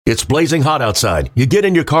It's blazing hot outside. You get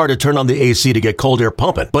in your car to turn on the AC to get cold air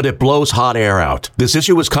pumping, but it blows hot air out. This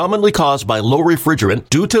issue is commonly caused by low refrigerant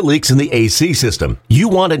due to leaks in the AC system. You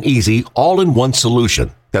want an easy, all-in-one solution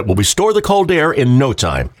that will restore the cold air in no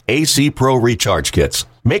time. AC Pro Recharge Kits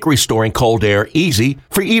make restoring cold air easy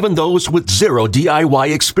for even those with zero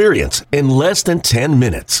DIY experience in less than 10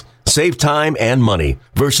 minutes. Save time and money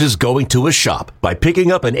versus going to a shop by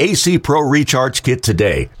picking up an AC Pro Recharge Kit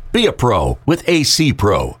today. Be a pro with AC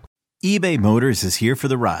Pro. eBay Motors is here for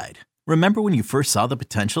the ride. Remember when you first saw the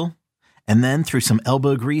potential? And then through some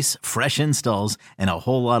elbow grease, fresh installs, and a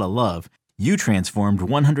whole lot of love, you transformed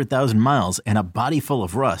 100,000 miles and a body full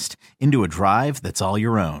of rust into a drive that's all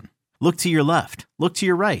your own. Look to your left. Look to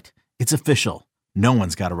your right. It's official. No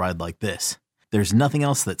one's got a ride like this. There's nothing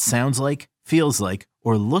else that sounds like, feels like,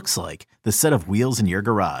 or looks like the set of wheels in your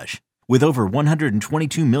garage. With over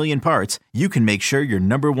 122 million parts, you can make sure your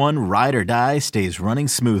number one ride or die stays running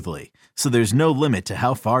smoothly. So there's no limit to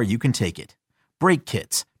how far you can take it. Brake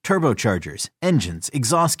kits, turbochargers, engines,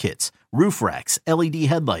 exhaust kits, roof racks, LED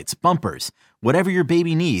headlights, bumpers, whatever your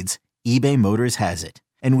baby needs, eBay Motors has it.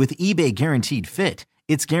 And with eBay Guaranteed Fit,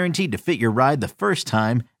 it's guaranteed to fit your ride the first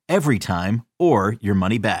time, every time, or your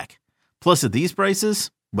money back. Plus at these prices,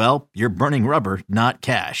 well, you're burning rubber, not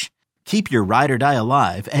cash. Keep your ride or die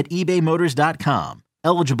alive at ebaymotors.com.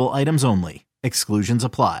 Eligible items only. Exclusions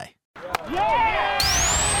apply.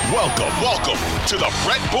 Welcome to the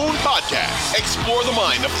Bret Boone Podcast. Explore the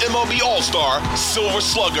mind of MLB All-Star, Silver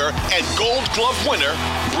Slugger, and Gold Glove winner,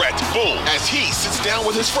 Bret Boone, as he sits down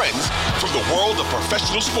with his friends from the world of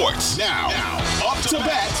professional sports. Now up to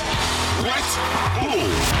bat, Bret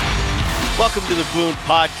Boone. Welcome to the Boone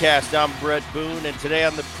Podcast. I'm Bret Boone, and today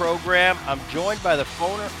on the program, I'm joined by the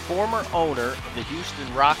former owner of the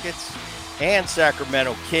Houston Rockets and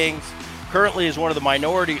Sacramento Kings. Currently is one of the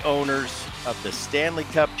minority owners of the Stanley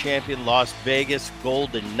Cup champion Las Vegas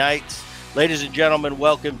Golden Knights. Ladies and gentlemen,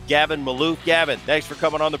 welcome Gavin Maloof. Gavin, thanks for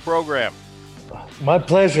coming on the program. My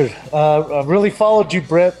pleasure. I really followed you,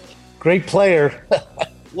 Bret. Great player.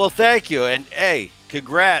 Well, thank you. And hey,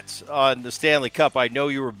 congrats on the Stanley Cup. I know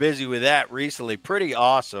you were busy with that recently. Pretty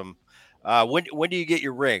awesome. When do you get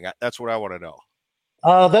your ring? That's what I want to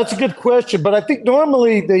know. That's a good question, but I think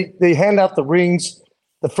normally they hand out the rings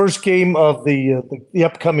the first game of the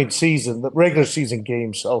upcoming season, the regular season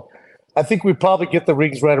game. So I think we probably get the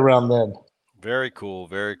rings right around then. Very cool,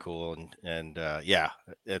 very cool. And yeah,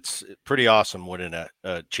 it's pretty awesome winning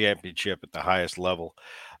a championship at the highest level.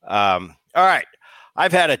 All right.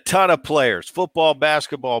 I've had a ton of players, football,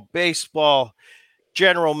 basketball, baseball,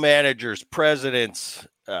 general managers, presidents,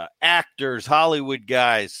 actors, Hollywood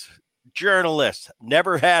guys, journalists.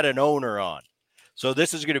 Never had an owner on. So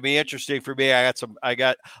this is going to be interesting for me. I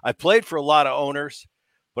played for a lot of owners,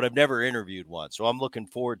 but I've never interviewed one. So I'm looking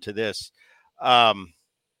forward to this. Let's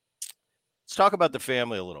talk about the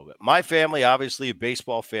family a little bit. My family, obviously a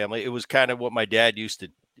baseball family. It was kind of what my dad used to,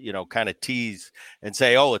 kind of tease and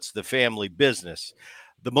say, oh, it's the family business.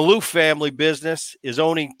 The Maloof family business is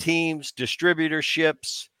owning teams,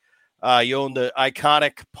 distributorships. You own the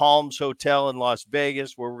iconic Palms Hotel in Las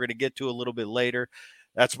Vegas, where we're going to get to a little bit later.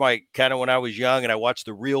 That's my kind of when I was young and I watched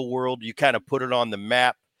The Real World, you kind of put it on the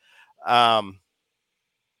map.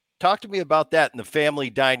 Talk to me about that and the family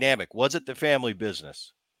dynamic. Was it the family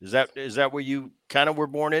business? Is that where you kind of were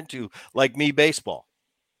born into, like me, baseball?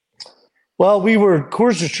 Well, we were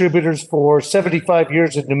Coors distributors for 75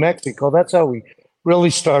 years in New Mexico. That's how we really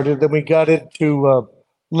started. Then we got into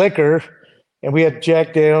liquor, and we had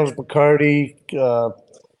Jack Daniels, Bacardi,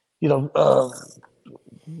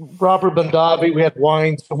 Robert Mondavi. We had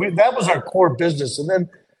wine. So that was our core business. And then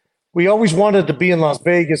we always wanted to be in Las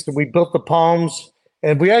Vegas, and we built the Palms.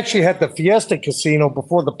 And we actually had the Fiesta Casino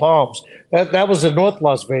before the Palms. That was in North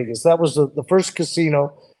Las Vegas. That was the first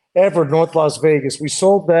casino ever, North Las Vegas. We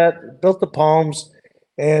sold that, built the Palms,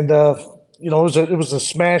 and it was a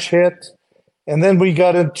smash hit. And then we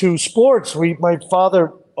got into sports. My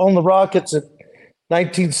father owned the Rockets in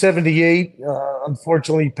 1978.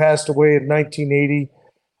 Unfortunately, he passed away in 1980.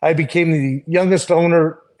 I became the youngest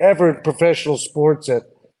owner ever in professional sports at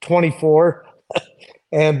 24.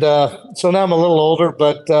 And so now I'm a little older,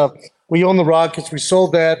 but we own the Rockets. We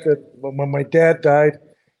sold that when my dad died,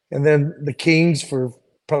 and then the Kings for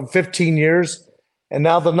probably 15 years, and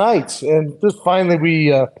now the Knights. And just finally,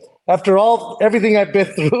 we after everything I've been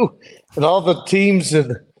through and all the teams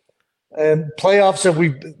and playoffs that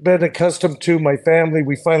we've been accustomed to, my family,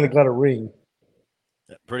 we finally got a ring.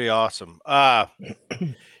 Pretty awesome.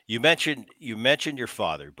 You mentioned your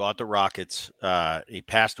father bought the Rockets. He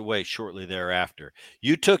passed away shortly thereafter.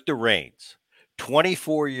 You took the reins,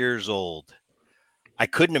 24 years old. I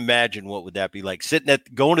couldn't imagine what would that be like,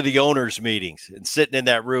 going to the owners' meetings and sitting in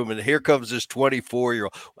that room, and here comes this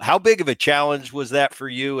 24-year-old. How big of a challenge was that for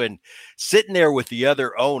you? And sitting there with the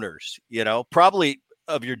other owners, probably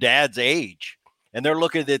of your dad's age, and they're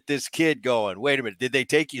looking at this kid going, "Wait a minute, did they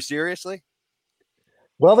take you seriously?"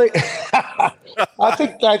 Well, I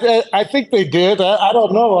think they did. I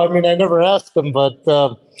don't know. I mean, I never asked them, but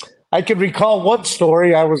I can recall one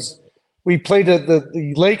story. We played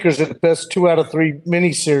the Lakers in the best 2 out of 3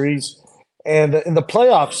 miniseries, and in the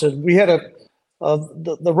playoffs, and we had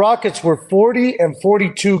the Rockets were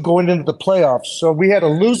 40-42 going into the playoffs, so we had a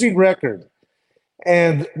losing record,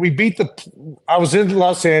 and we beat I was in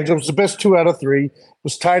Los Angeles. It was the best 2 out of 3. It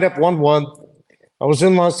was tied up 1-1. I was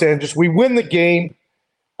in Los Angeles. We win the game.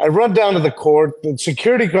 I run down to the court. The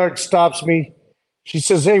security guard stops me. She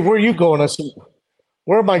says, "Hey, where are you going?" I said,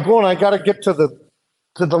 "Where am I going? I got to get to the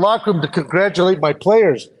locker room to congratulate my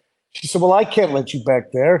players." She said, "Well, I can't let you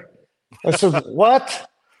back there." I said, "What?"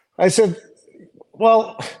 I said,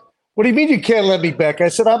 "Well, what do you mean you can't let me back?" I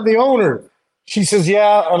said, "I'm the owner." She says,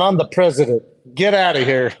 "Yeah, and I'm the president. Get out of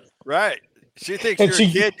here." Right. She thinks you're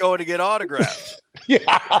a kid going to get autographs.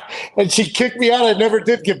 Yeah. And she kicked me out. I never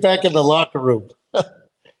did get back in the locker room.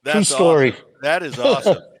 That's true story. Awesome. That is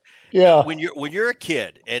awesome. Yeah. When you're a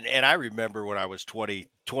kid, and I remember when I was 20,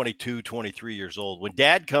 22, 23 years old, when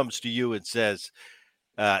dad comes to you and says,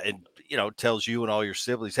 and tells you and all your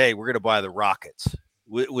siblings, "Hey, we're going to buy the Rockets."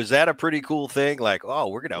 Was that a pretty cool thing? Like, oh,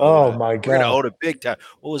 we're going to my God, we're going to own a big time.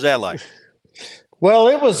 What was that like? Well,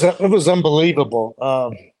 it was unbelievable.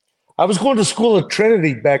 I was going to school at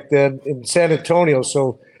Trinity back then in San Antonio,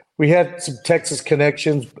 so we had some Texas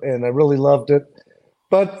connections, and I really loved it.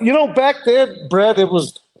 But back then, Brett, it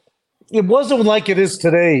wasn't like it is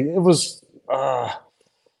today. It was,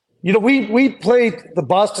 we played the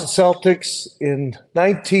Boston Celtics in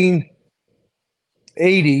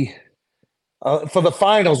 1980 for the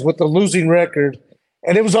finals with the losing record,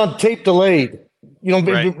 and it was on tape delayed.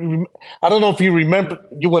 Right. I don't know if you remember.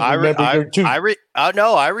 You wouldn't remember.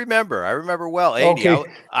 No, I remember. I remember well. 80.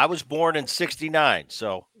 Okay. I was born in '69,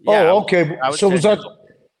 so yeah. Oh, okay. So it was on.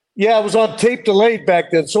 Yeah, it was on tape delayed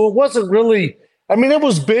back then. So it wasn't really. I mean, it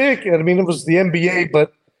was big. I mean, it was the NBA,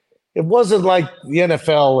 but it wasn't like the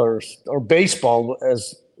NFL or baseball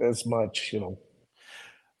as much.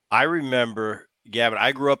 I remember, Gavin.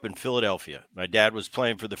 I grew up in Philadelphia. My dad was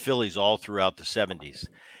playing for the Phillies all throughout the '70s.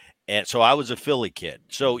 And so I was a Philly kid.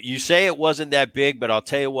 So you say it wasn't that big, but I'll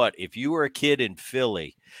tell you what, if you were a kid in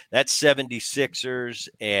Philly, that's 76ers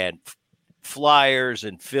and Flyers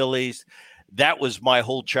and Phillies, that was my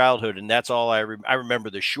whole childhood. And that's all I remember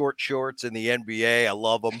the short shorts in the NBA. I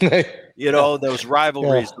love them. Those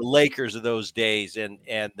rivalries, the Lakers of those days and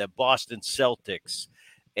the Boston Celtics.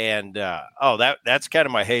 And, that's kind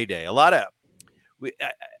of my heyday. I'm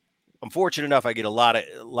fortunate enough. I get a lot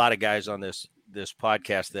of guys on this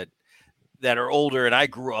podcast that are older, and I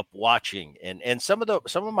grew up watching, and some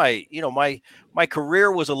of my my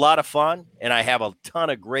career was a lot of fun, and I have a ton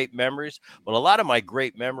of great memories, but a lot of my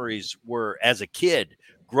great memories were as a kid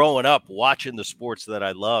growing up watching the sports that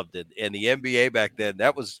I loved, and the NBA back then,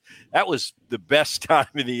 that was the best time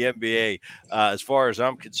in the NBA as far as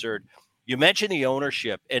I'm concerned. You mentioned the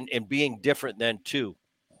ownership and being different then too.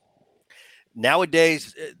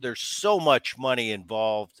 Nowadays, there's so much money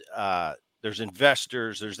involved. There's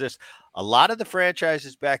investors, there's this. A lot of the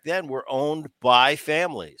franchises back then were owned by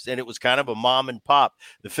families, and it was kind of a mom and pop.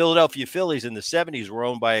 The Philadelphia Phillies in the 70s were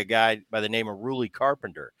owned by a guy by the name of Ruly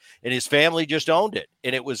Carpenter, and his family just owned it,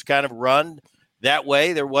 and it was kind of run that way.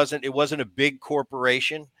 It wasn't a big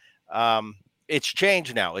corporation. It's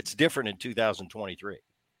changed now. It's different in 2023.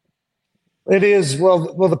 It is.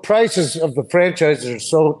 Well, the prices of the franchises are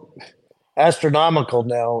so astronomical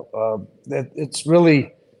now that it's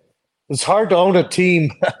hard to own a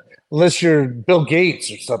team unless you're Bill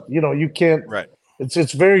Gates or something. You can't. Right.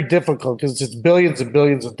 It's very difficult because it's billions and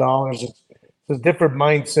billions of dollars. It's a different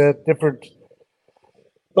mindset, different.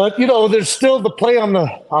 But there's still the play on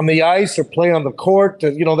the ice or play on the court.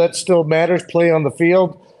 That still matters. Play on the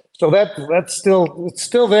field. So it's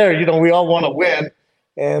still there. We all want to win,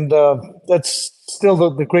 and that's still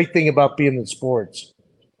the great thing about being in sports.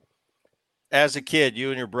 As a kid, you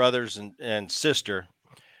and your brothers and sister.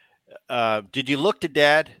 Did you look to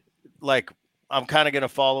Dad like, I'm kind of going to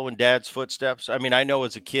follow in Dad's footsteps? I mean, I know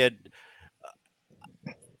as a kid,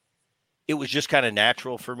 it was just kind of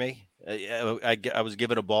natural for me. I was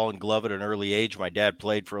given a ball and glove at an early age. My dad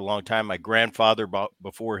played for a long time. My grandfather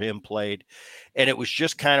before him played, and it was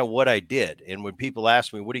just kind of what I did. And when people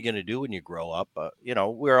ask me, "What are you going to do when you grow up?"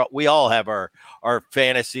 We all have our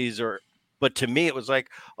fantasies, but to me, it was like,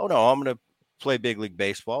 "Oh no, I'm going to play big league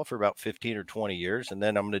baseball for about 15 or 20 years, and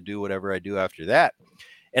then I'm going to do whatever I do after that.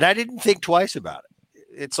 And I didn't think twice about it.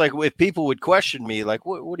 It's like if people would question me, like,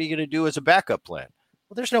 what are you going to do as a backup plan?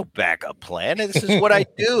 Well, there's no backup plan. This is what I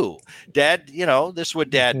do. Dad, this is what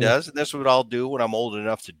Dad does, and this is what I'll do when I'm old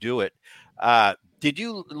enough to do it. Did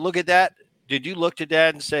you look at that? Did you look to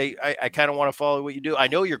Dad and say, I kind of want to follow what you do? I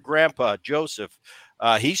know your grandpa, Joseph,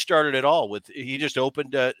 he started it all he just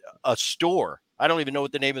opened a store. I don't even know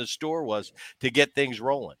what the name of the store was to get things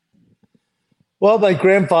rolling. Well, my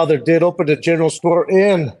grandfather did open a general store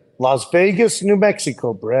in Las Vegas, New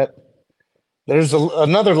Mexico, Brett. There's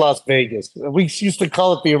another Las Vegas. We used to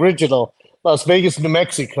call it the original Las Vegas, New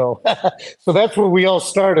Mexico. So that's where we all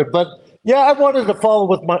started. But yeah, I wanted to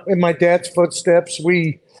follow in my dad's footsteps.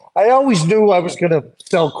 I always knew I was going to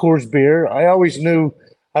sell Coors beer. I always knew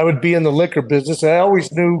I would be in the liquor business. I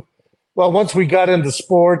always knew. Well, once we got into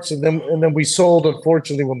sports, and then we sold.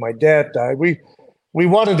 Unfortunately, when my dad died, we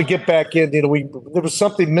wanted to get back in. There was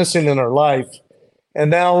something missing in our life,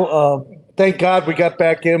 and now, thank God, we got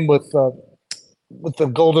back in with the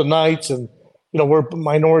Golden Knights, and we're a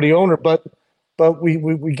minority owner, but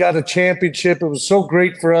we got a championship. It was so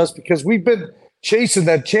great for us because we've been chasing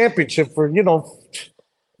that championship for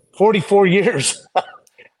 44 years.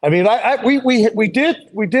 I mean, we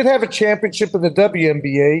did have a championship in the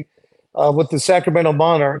WNBA with the Sacramento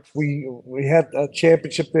Monarchs. We had a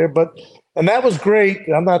championship there, and that was great.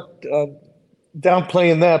 I'm not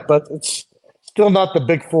downplaying that, but it's still not the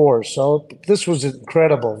Big Four. So this was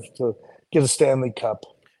incredible to get a Stanley Cup.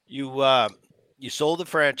 You sold the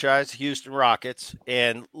franchise, Houston Rockets,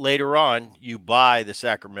 and later on you buy the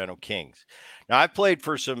Sacramento Kings. Now I played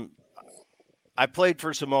for some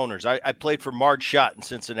owners. I played for Marge Schott in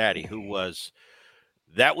Cincinnati,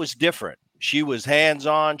 that was different. She was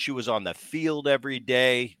hands-on. She was on the field every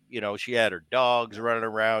day. She had her dogs running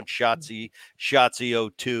around, Shotzi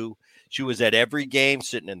 02. She was at every game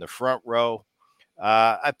sitting in the front row.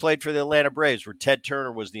 I played for the Atlanta Braves where Ted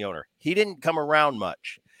Turner was the owner. He didn't come around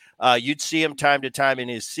much. You'd see him time to time in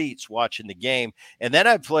his seats watching the game. And then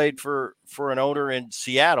I played for an owner in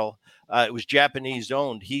Seattle. It was Japanese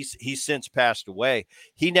owned. He's since passed away.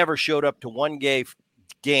 He never showed up to one game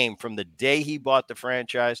from the day he bought the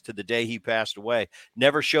franchise to the day he passed away.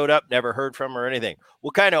 Never showed up, never heard from him or anything.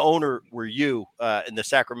 What kind of owner were you in the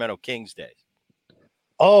Sacramento Kings days?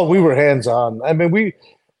 Oh, we were hands-on. I mean, we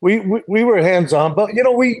were hands-on, but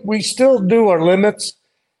we still knew our limits.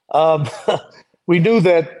 We knew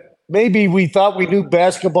that maybe we thought we knew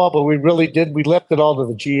basketball, but we really didn't. We left it all to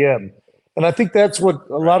the GM. And I think that's what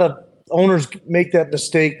a lot of owners make that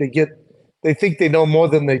mistake. They think they know more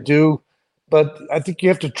than they do. But I think you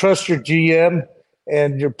have to trust your GM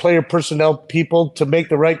and your player personnel people to make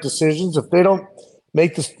the right decisions. If they don't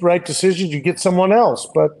make the right decisions, you get someone else.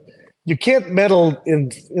 But you can't meddle in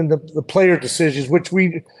the player decisions, which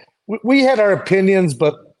we had our opinions,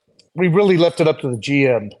 but we really left it up to the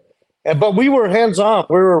GM. But we were hands-on.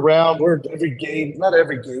 We were around. We were every game, not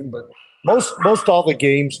every game, but most all the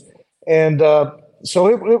games. And so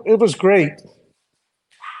it was great.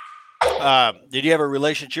 Did you have a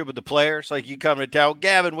relationship with the players? Like you come to town,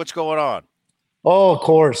 Gavin, what's going on? Oh, of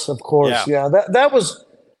course. Yeah. That was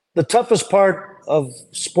the toughest part of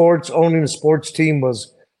sports, owning a sports team,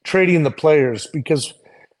 was trading the players, because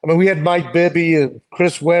we had Mike Bibby and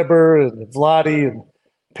Chris Webber and Vlade and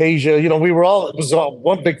Peja. It was all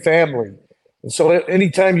one big family. And so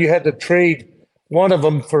anytime you had to trade one of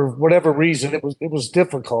them for whatever reason, it was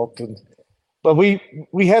difficult. But we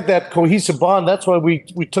had that cohesive bond. That's why we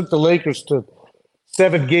took the Lakers to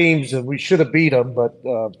 7 games, and we should have beat them. But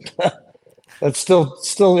that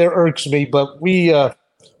still irks me. But we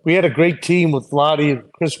had a great team with Vlade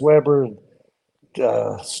and Chris Webber and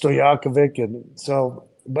Stojakovic, and so.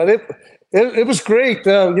 But it was great.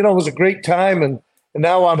 It was a great time, and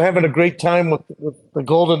now I'm having a great time with the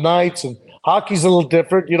Golden Knights. And hockey's a little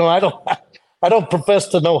different. I don't profess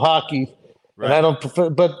to know hockey. Right. And I don't prefer,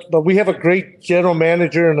 but we have a great general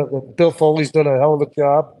manager, and Bill Foley's done a hell of a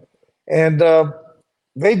job. And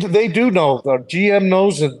they do know. Our GM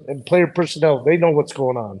knows, and player personnel, they know what's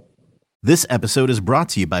going on. This episode is brought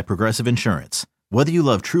to you by Progressive Insurance. Whether you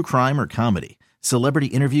love true crime or comedy, celebrity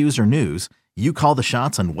interviews or news, you call the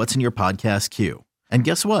shots on what's in your podcast queue. And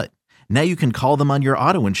guess what? Now you can call them on your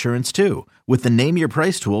auto insurance too, with the Name Your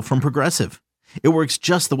Price tool from Progressive. It works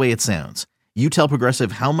just the way it sounds. You tell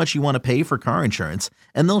Progressive how much you want to pay for car insurance,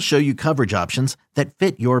 and they'll show you coverage options that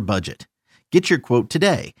fit your budget. Get your quote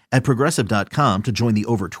today at Progressive.com to join the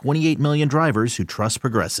over 28 million drivers who trust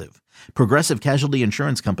Progressive. Progressive Casualty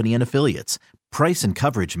Insurance Company and Affiliates. Price and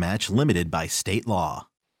coverage match limited by state law.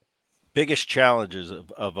 Biggest challenges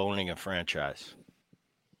of owning a franchise.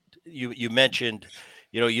 You mentioned,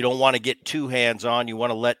 you don't want to get too hands-on. You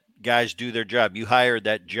want to let guys do their job. You hired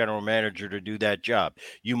that general manager to do that job.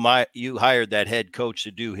 You hired that head coach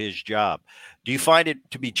to do his job. Do you find it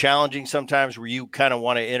to be challenging sometimes where you kind of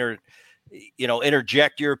want to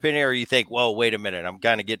interject your opinion, or you think, well, wait a minute, I'm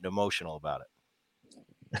kind of getting emotional about it?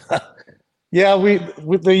 Yeah,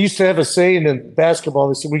 they used to have a saying in basketball.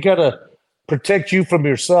 They said, we got to protect you from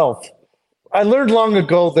yourself. I learned long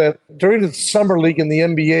ago that during the summer league in the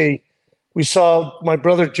NBA, my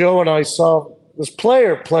brother Joe and I saw this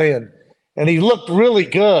player playing, and he looked really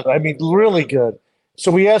good. I mean, really good.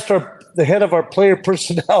 So we asked the head of our player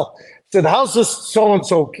personnel, said, how's this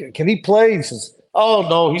so-and-so? Can he play? He says, oh,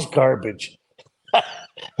 no, he's garbage.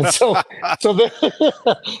 And so then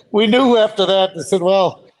we knew after that. They said,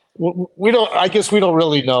 well, I guess we don't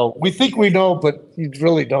really know. We think we know, but you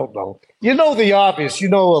really don't know. You know the obvious. You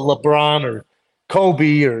know a LeBron or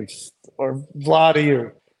Kobe or Vlade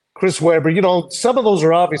or Chris Webber. Some of those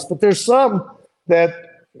are obvious, but there's some that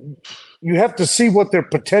you have to see what their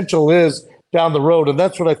potential is down the road, and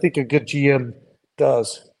that's what I think a good GM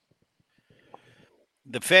does.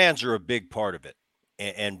 The fans are a big part of it,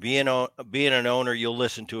 and being an owner, you'll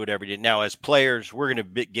listen to it every day. Now, as players, we're going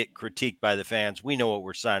to get critiqued by the fans. We know what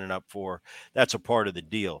we're signing up for. That's a part of the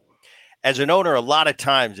deal. As an owner, a lot of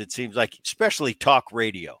times it seems like, especially talk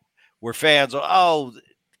radio, where fans are, oh,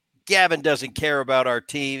 Gavin doesn't care about our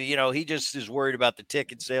team. He just is worried about the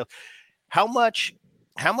ticket sales. How much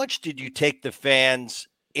did you take the fans'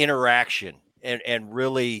 interaction and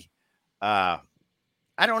really, I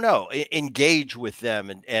don't know, engage with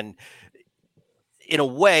them and in a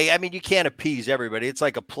way, I mean, you can't appease everybody. It's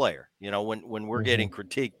like a player, when we're getting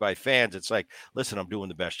critiqued by fans, it's like, listen, I'm doing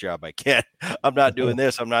the best job I can. I'm not doing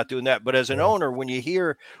this. I'm not doing that. But as an owner, when you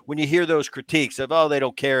hear those critiques of, oh, they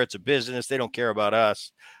don't care, it's a business, they don't care about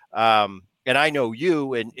us. And I know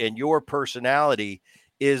you and your personality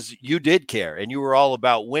is you did care and you were all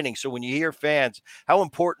about winning. So when you hear fans, how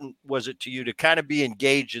important was it to you to kind of be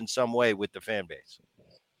engaged in some way with the fan base?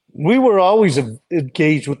 We were always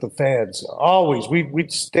engaged with the fans. Always.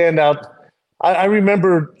 We'd stand out. I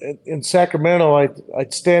remember in Sacramento,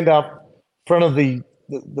 I'd stand out in front of the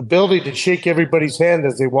building to shake everybody's hand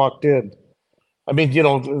as they walked in. I mean,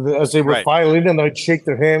 as they were filing in, I'd shake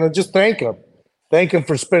their hand and just thank them. Thank them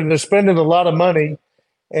for spending. They're spending a lot of money,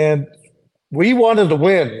 and we wanted to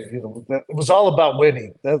win. It was all about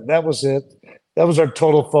winning. That was it. That was our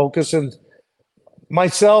total focus. And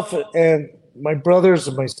myself and my brothers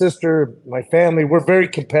and my sister, my family, we're very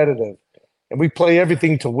competitive, and we play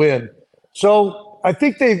everything to win. So I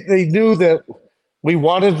think they knew that we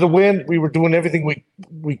wanted to win. We were doing everything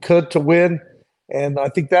we could to win, and I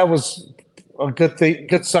think that was a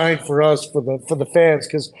good sign for us, for the fans,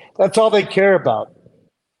 because that's all they care about.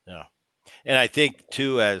 Yeah, and I think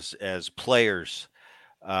too, as players,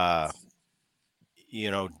 during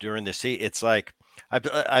the season, it's like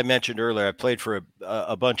I mentioned earlier, I played for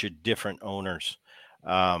a bunch of different owners.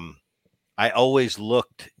 I always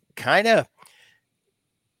looked kind of,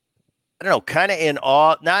 I don't know, kind of in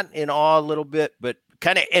awe, not in awe a little bit, but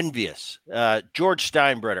kind of envious. George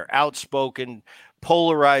Steinbrenner, outspoken,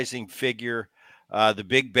 polarizing figure, the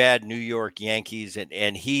big bad New York Yankees.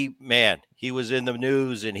 And he was in the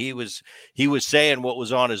news, and he was saying what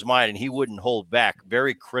was on his mind, and he wouldn't hold back.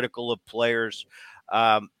 Very critical of players.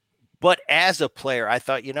 But as a player, I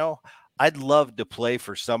thought, I'd love to play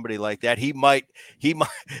for somebody like that. He might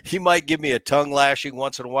give me a tongue lashing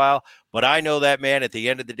once in a while, but I know that man at the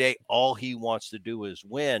end of the day, all he wants to do is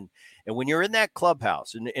win. And when you're in that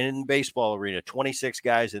clubhouse and in the baseball arena, 26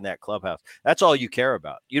 guys in that clubhouse, that's all you care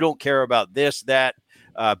about. You don't care about this, that,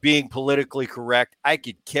 being politically correct. I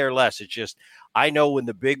could care less. It's just, I know when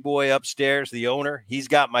the big boy upstairs, the owner, he's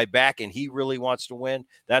got my back and he really wants to win.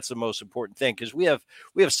 That's the most important thing, because we have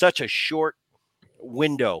such a short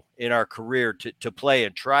window in our career to play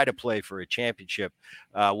and try to play for a championship.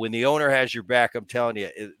 When the owner has your back, I'm telling you,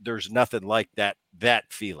 there's nothing like that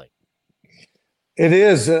feeling. It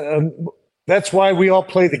is. That's why we all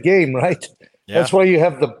play the game, right? Yeah. That's why you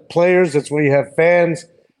have the players. That's why you have fans.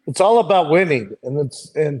 It's all about winning. And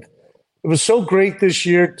it was so great this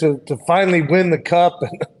year to finally win the cup.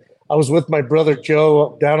 And I was with my brother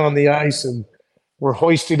Joe down on the ice, and we're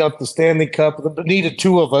hoisting up the Stanley Cup. It needed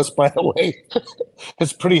two of us, by the way.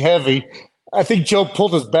 It's pretty heavy. I think Joe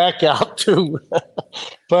pulled his back out too.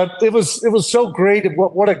 But it was so great.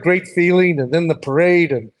 What a great feeling. And then the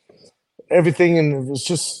parade and everything. And it was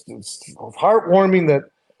just heartwarming that,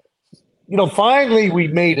 finally we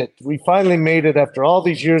made it. We finally made it after all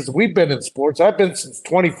these years. We've been in sports. I've been since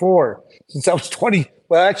 24, since I was 20.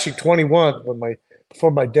 well, actually 21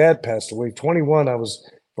 before my dad passed away. 21, I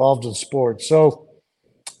was involved in sports. So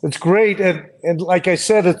it's great. And like I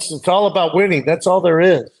said, it's all about winning. That's all there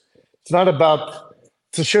is. It's not about,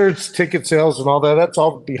 sure, it's ticket sales and all that. That's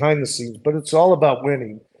all behind the scenes, but it's all about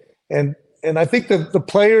winning. And I think the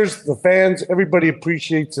players, the fans, everybody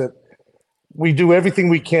appreciates it. We do everything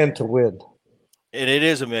we can to win. And it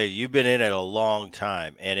is amazing. You've been in it a long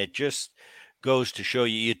time, and it just goes to show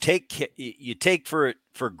you take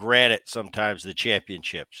for granted sometimes the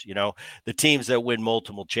championships, the teams that win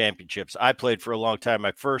multiple championships. I played for a long time.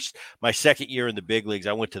 My second year in the big leagues,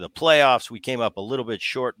 I went to the playoffs. We came up a little bit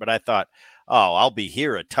short, but I thought, oh, I'll be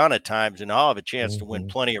here a ton of times and I'll have a chance to win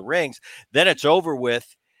plenty of rings. Then it's over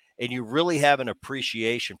with. And you really have an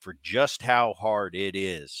appreciation for just how hard it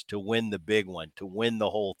is to win the big one, to win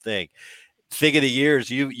the whole thing. Think of the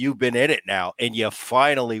years you've been in it now, and you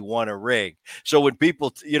finally won a ring. So when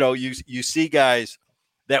people, you see guys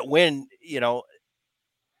that win, the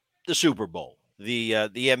Super Bowl, the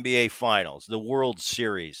NBA Finals, the World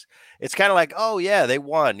Series, it's kind of like, oh yeah, they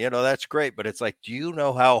won. That's great, but it's like, do you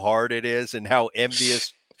know how hard it is and how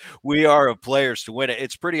envious we are of players to win it?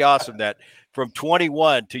 It's pretty awesome that from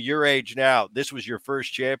 21 to your age now, this was your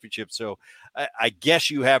first championship. So I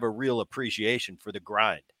guess you have a real appreciation for the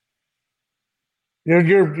grind. You're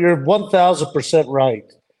 1,000% right.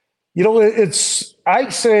 I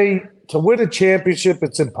say to win a championship,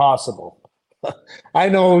 it's impossible. I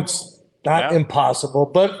know it's not impossible,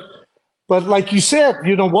 but like you said,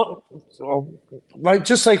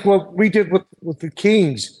 just like what we did with the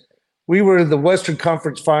Kings, we were in the Western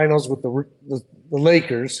Conference Finals with the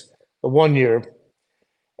Lakers the one year.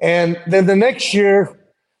 And then the next year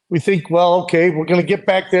we think, well, okay, we're going to get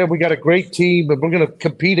back there. We got a great team and we're going to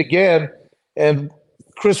compete again. And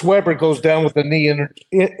Chris Webber goes down with a knee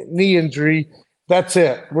injury. That's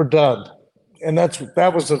it. We're done. And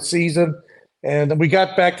that was the season. And we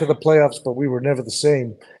got back to the playoffs, but we were never the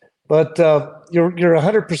same. But you're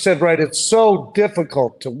 100% right. It's so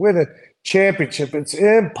difficult to win a championship. It's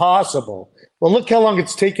impossible. Well, look how long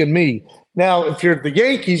it's taken me. Now, if you're the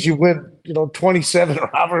Yankees, you win, 27 or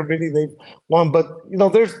however many they've won. But,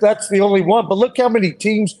 that's the only one. But look how many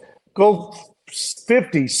teams go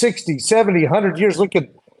 50, 60, 70, 100 years. Look at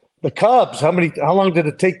the Cubs. How long did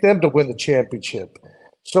it take them to win the championship?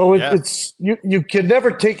 So it's you can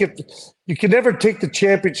never take it. You can never take the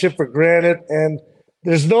championship for granted. And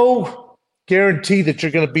there's no guarantee that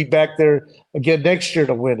you're going to be back there again next year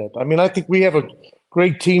to win it. I mean, I think we have a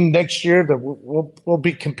great team next year that we'll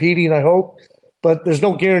be competing, I hope. But there's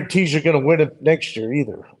no guarantees you're going to win it next year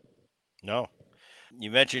either. No. You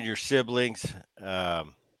mentioned your siblings.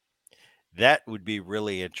 That would be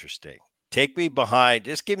really interesting. Take me behind,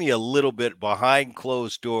 just give me a little bit behind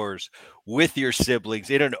closed doors with your siblings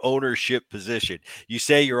in an ownership position. You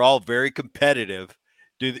say you're all very competitive.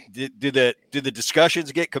 Do the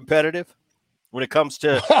discussions get competitive when it comes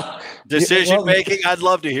to decision making? I'd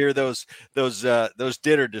love to hear those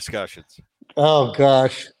dinner discussions. Oh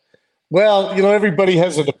gosh. Well, everybody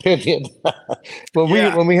has an opinion. When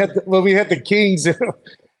we had the Kings,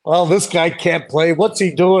 well, this guy can't play. What's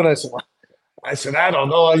he doing? I said, I don't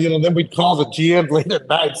know. Then we'd call the GM late at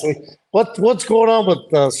night, say, what's going on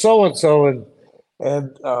with so and so,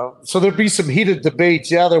 and so there'd be some heated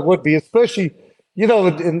debates. Yeah, there would be, especially in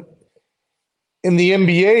the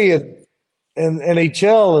NBA and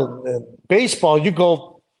NHL and baseball. You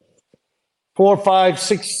go 4, 5,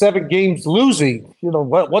 6, 7 games losing.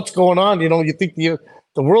 What's going on? You think the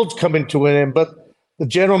world's coming to an end, but the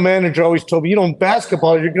general manager always told me, in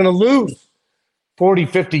basketball, you're going to lose 40,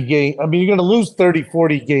 50 games. I mean, you're going to lose 30,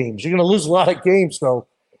 40 games. You're going to lose a lot of games. So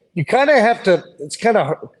you kind of have to,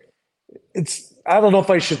 I don't know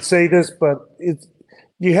if I should say this, but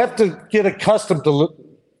you have to get accustomed to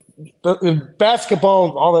in basketball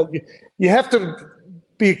and all that. You have to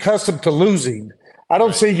be accustomed to losing. I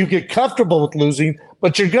don't say you get comfortable with losing,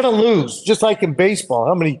 but you're going to lose, just like in baseball.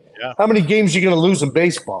 How many games are you going to lose in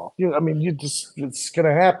baseball? It's going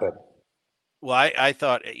to happen. Well, I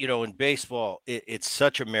thought, in baseball, it's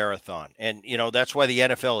such a marathon. And, that's why the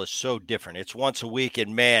NFL is so different. It's once a week,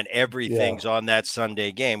 and, man, everything's on that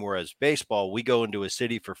Sunday game. Whereas baseball, we go into a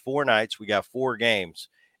city for 4 nights. We got 4 games.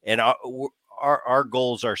 And our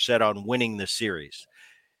goals are set on winning the series.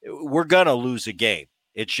 We're going to lose a game.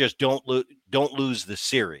 It's just don't lose the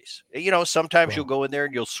series. Sometimes you'll go in there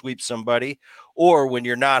and you'll sweep somebody. Or when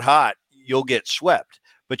you're not hot, you'll get swept.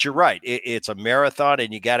 But you're right. It's a marathon,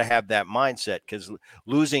 and you got to have that mindset, because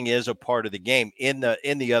losing is a part of the game in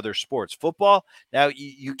the other sports. Football, now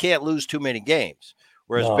you can't lose too many games.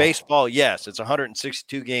 Whereas baseball, yes, it's a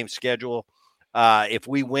 162 game schedule. If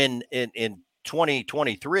we win in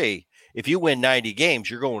 2023, if you win 90 games,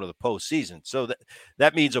 you're going to the postseason. So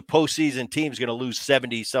that means a postseason team is going to lose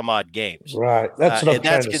 70 some odd games. Right. That's what I'm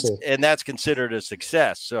trying to say. And that's considered a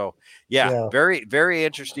success. So yeah, very, very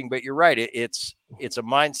interesting. But you're right. It's a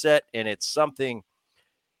mindset, and it's something.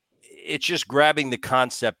 It's just grabbing the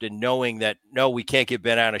concept and knowing that, no, we can't get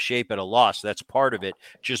bent out of shape at a loss. That's part of it.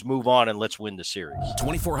 Just move on and let's win the series.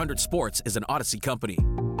 2400 Sports is an Odyssey company.